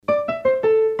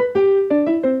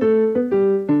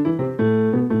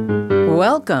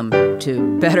Welcome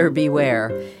to Better Beware.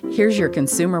 Here's your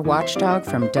consumer watchdog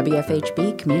from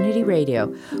WFHB Community Radio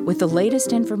with the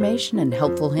latest information and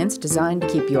helpful hints designed to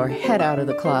keep your head out of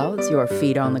the clouds, your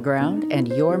feet on the ground, and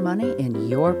your money in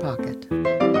your pocket.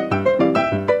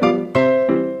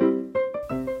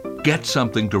 Get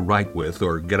something to write with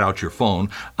or get out your phone.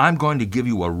 I'm going to give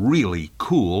you a really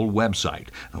cool website.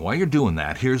 And while you're doing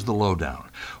that, here's the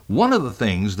lowdown. One of the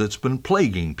things that's been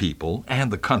plaguing people and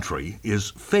the country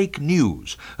is fake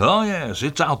news. Oh yes,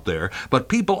 it's out there, but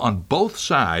people on both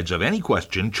sides of any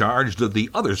question charge that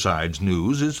the other side's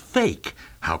news is fake.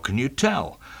 How can you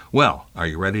tell? Well, are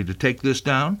you ready to take this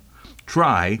down?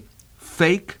 Try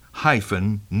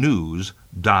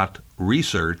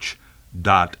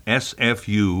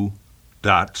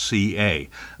fake-news.research.sfu.ca.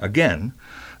 Again,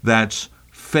 that's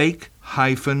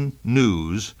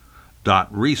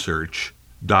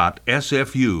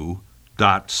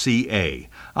fake-news.research.sfu.ca.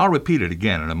 I'll repeat it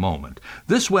again in a moment.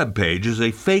 This webpage is a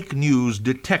fake news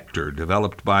detector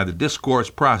developed by the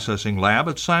Discourse Processing Lab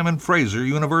at Simon Fraser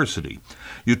University.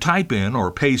 You type in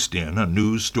or paste in a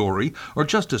news story or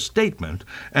just a statement,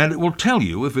 and it will tell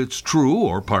you if it's true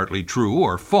or partly true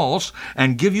or false,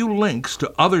 and give you links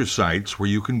to other sites where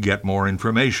you can get more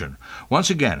information. Once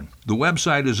again, the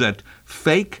website is at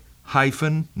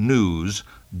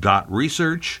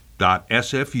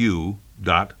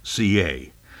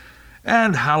fake-news.research.sfu.ca.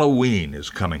 And Halloween is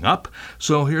coming up,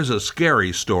 so here's a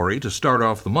scary story to start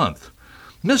off the month.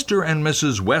 Mr. and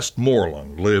Mrs.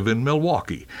 Westmoreland live in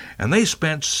Milwaukee, and they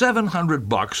spent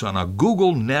 $700 on a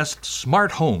Google Nest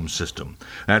smart home system.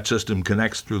 That system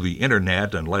connects through the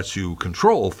internet and lets you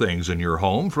control things in your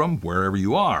home from wherever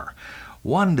you are.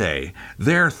 One day,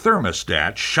 their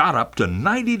thermostat shot up to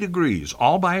 90 degrees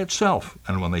all by itself,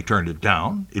 and when they turned it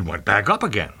down, it went back up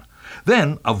again.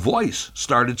 Then a voice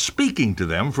started speaking to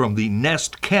them from the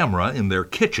Nest camera in their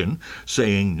kitchen,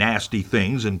 saying nasty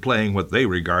things and playing what they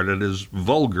regarded as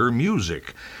vulgar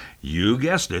music. You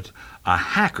guessed it, a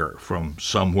hacker from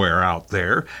somewhere out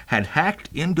there had hacked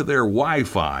into their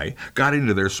Wi-Fi, got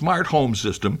into their smart home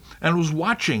system, and was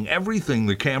watching everything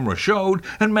the camera showed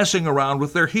and messing around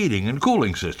with their heating and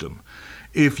cooling system.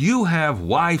 If you have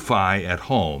Wi-Fi at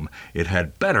home, it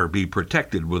had better be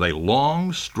protected with a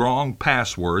long, strong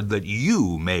password that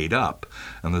you made up.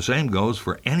 And the same goes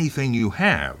for anything you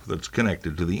have that's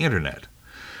connected to the internet.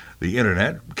 The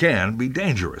internet can be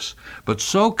dangerous, but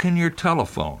so can your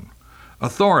telephone.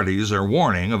 Authorities are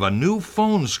warning of a new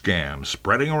phone scam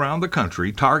spreading around the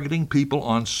country targeting people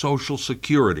on Social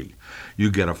Security.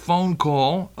 You get a phone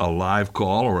call, a live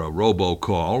call, or a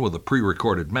robocall with a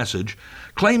pre-recorded message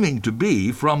claiming to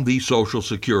be from the Social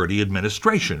Security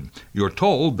Administration. You're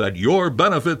told that your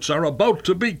benefits are about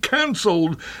to be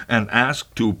canceled and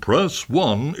asked to press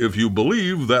 1 if you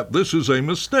believe that this is a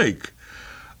mistake.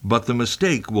 But the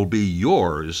mistake will be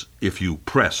yours if you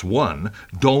press 1.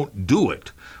 Don't do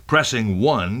it. Pressing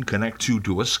 1 connects you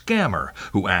to a scammer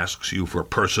who asks you for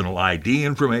personal ID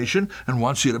information and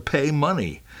wants you to pay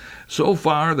money. So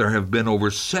far, there have been over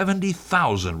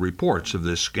 70,000 reports of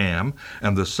this scam,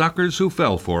 and the suckers who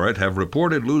fell for it have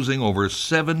reported losing over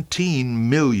 $17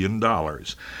 million.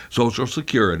 Social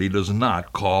Security does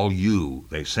not call you.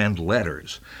 They send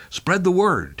letters. Spread the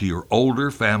word to your older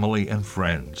family and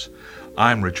friends.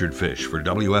 I'm Richard Fish for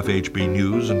WFHB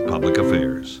News and Public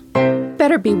Affairs.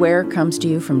 Better Beware comes to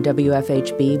you from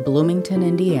WFHB Bloomington,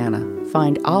 Indiana.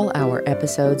 Find all our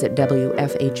episodes at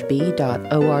wfhb.org.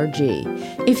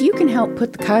 If you can help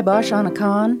put the kibosh on a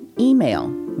con, email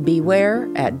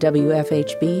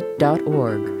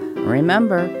beware@wfhb.org.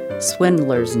 Remember,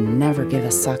 swindlers never give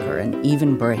a sucker an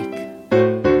even break.